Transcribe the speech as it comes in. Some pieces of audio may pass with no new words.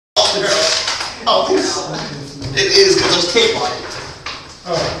Oh, it is because there's tape on it.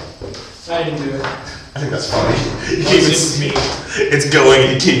 Oh, I didn't do it. I think that's funny. You Can't even see me. It's going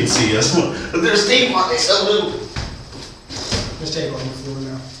and you can't even see us. But there's tape on it, so There's tape on the floor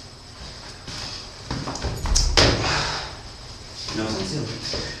now. no, it's unsealed.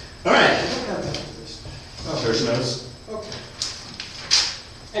 All right. Oh, Church knows. okay.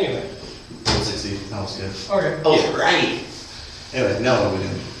 Anyway. 160. That was good. Okay. Oh, yeah, right. Anyway, now what are we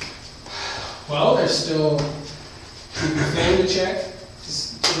doing? Well, there's still fame to check.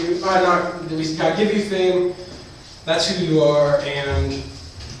 I give you fame. That's who you are, and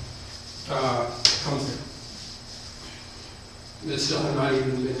come through. This still have not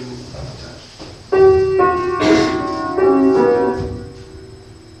even been touched.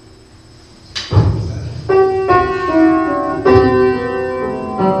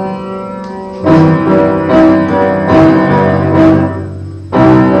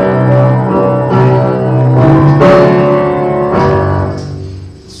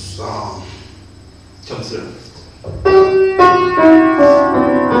 Come through.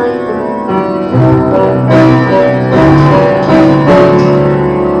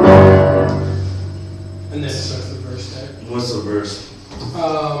 And then it starts the verse there. What's the verse?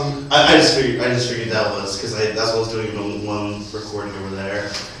 I just figured that was because that's what I was doing in one recording over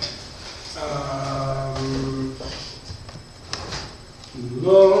there.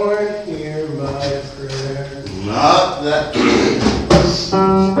 Lord, hear my prayer. Not that.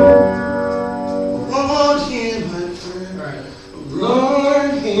 Lord, hear my prayer. Alright.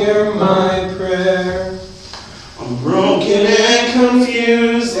 Lord, hear my prayer. I'm broken and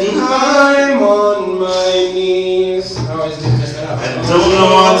confused, and I'm on my knees. I always do mess that up. I don't know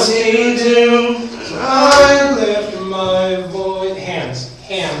what to do. I lift my voice.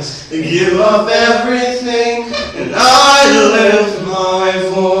 Hands. Give up everything, and I lift my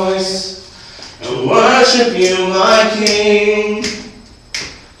voice and worship you, my King.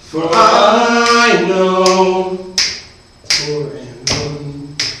 For I know,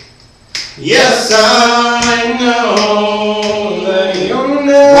 yes, I know that you'll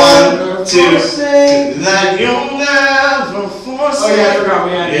never 1, 2, forsake. that you'll never forsake. Oh yeah, I forgot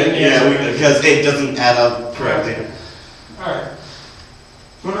we had it. Yeah, because it doesn't add up correctly. Alright.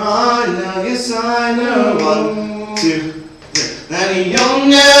 For I know, yes, I know, 1, 2, that you'll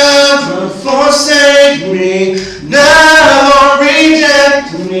never forsake me, never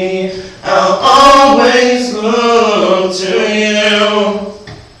reject me. I'll always look to you.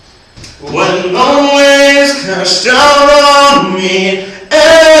 When always crashed out on me,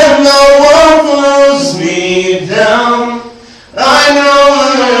 and the world throws me down, I know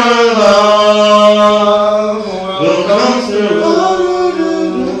your love will come through.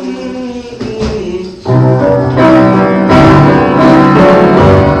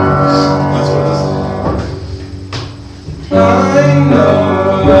 That's what it is. I know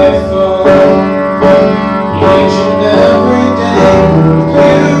I fall each and every day.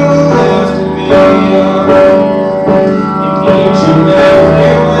 You lift me up in each and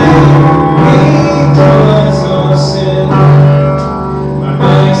every way. Because of sin, my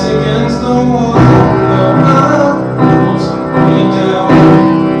back's against the wall. Though I almost lay down,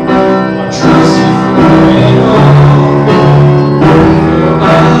 I trust you through it all. For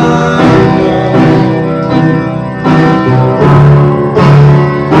I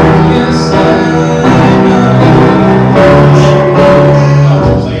yes, I know.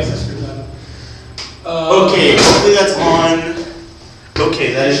 Okay, hopefully that's on.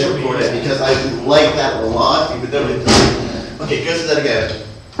 Okay, that is recorded because I like that a lot. Even though okay, go through that again.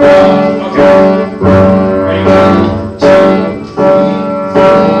 Okay. Ready? 1, 2, 3, 4.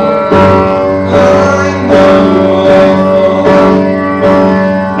 I know I fall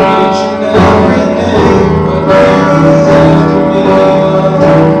each and every day, but you lift me up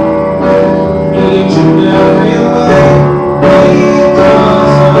each and every way.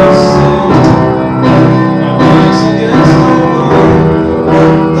 Because of sin, my back's against the wall.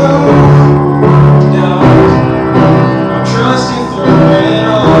 Though now I trust you through it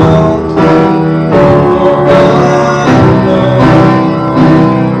all.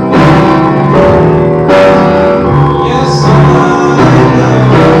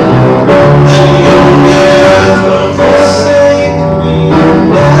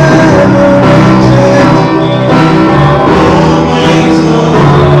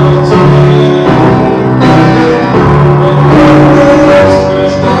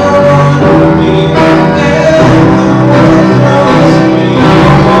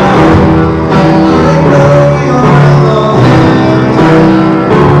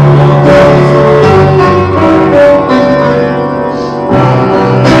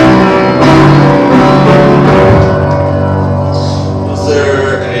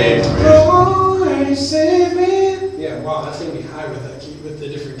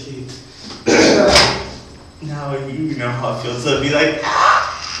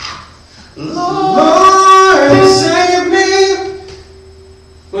 Lord, save me.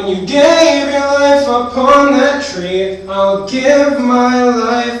 When you gave your life upon that tree, I'll give my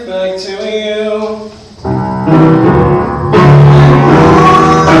life back to you.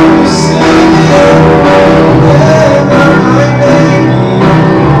 Lord, save me. Wherever I may be,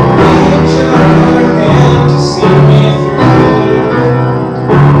 reach out your hand to see me through.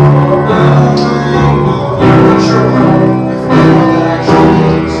 For I know, I'm not sure I forget what that actually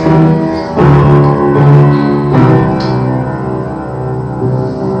means.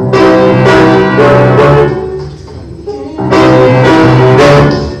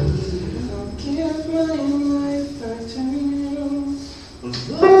 I'll give my life back to you.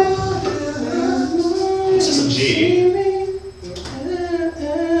 It's just a G.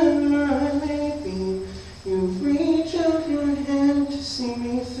 Wherever I may be, you reach out your hand to see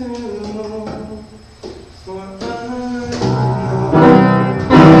me through. For I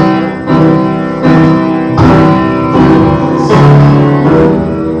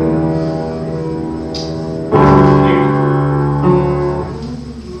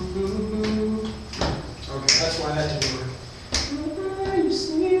okay, that's why that didn't work. You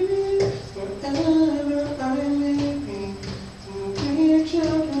see me wherever I may be. You reach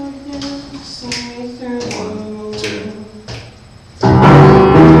out your hand to see me through.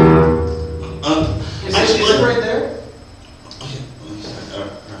 Is it right there?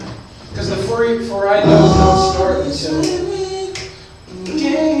 Because the for I don't start until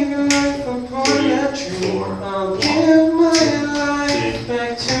gave your life upon that tree. I'll give my life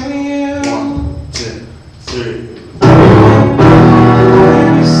back to you. 1, 2, 3.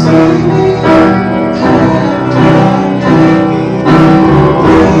 You see me wherever I may be.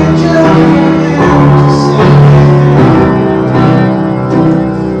 Reach out your hand to see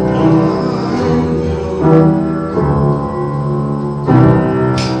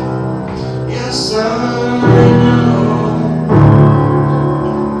Yes, I know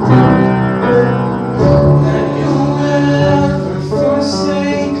that you'll never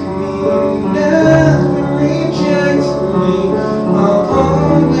forsake me, never reject me. I'll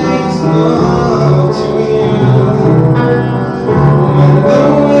always love to you. When the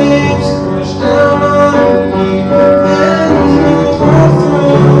waves crash down on me and the world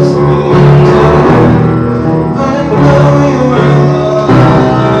throws me down, I know your love.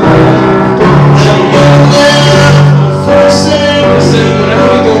 Listen, whenever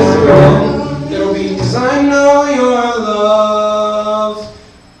we go through it, it'll be 'cause I know your love.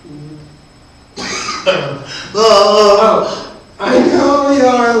 Oh, I know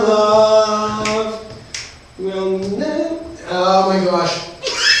your love will never. Oh my gosh.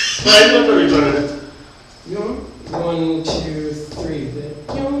 I never returned it. 1, 2, 3.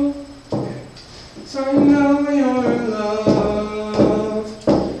 Okay. So I know your love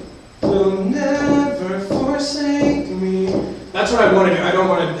will never forsake me. That's what I want to do. I don't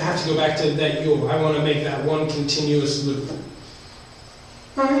want to have to go back to that you. I want to make that one continuous loop.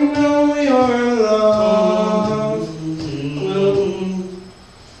 I know your love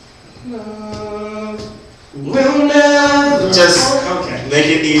will never. Just okay. make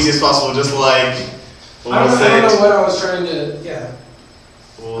it easy as possible. Just like I don't know what I was trying to. Yeah.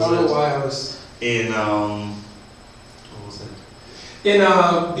 What was I don't know it? why I was In what was it? in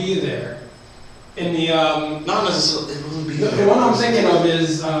Be There. In the Not necessarily. It wouldn't be. the one I'm thinking of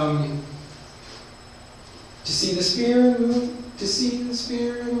is to see the spirit move, to see the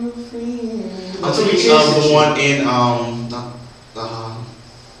spirit move free. I'm thinking of the one in not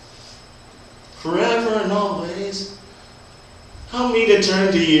Forever and Always. Help me to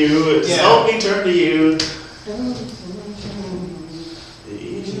turn to you. Yeah. Help me turn to you.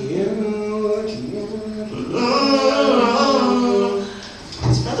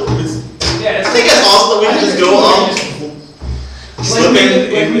 Yeah, I think it's awesome that we can just go on like slipping.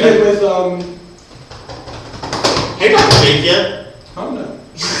 we did with Hey, not fake yet. oh no.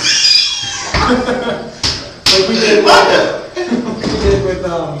 Like we did with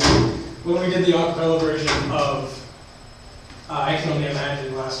when we did the acapella version of I Can Only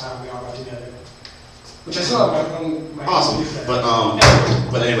Imagine last time we all got together. Which I still have on my Awesome. computer.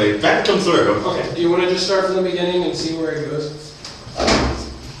 But anyway, back to come through. Okay, do you want to just start from the beginning and see where it goes?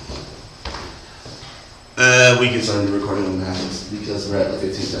 We can start the recording when it happens because we're at like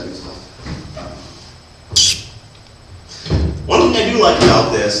 15 seconds left. One thing I do like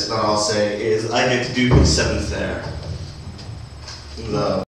about this that I'll say is I get to do the 7th there. The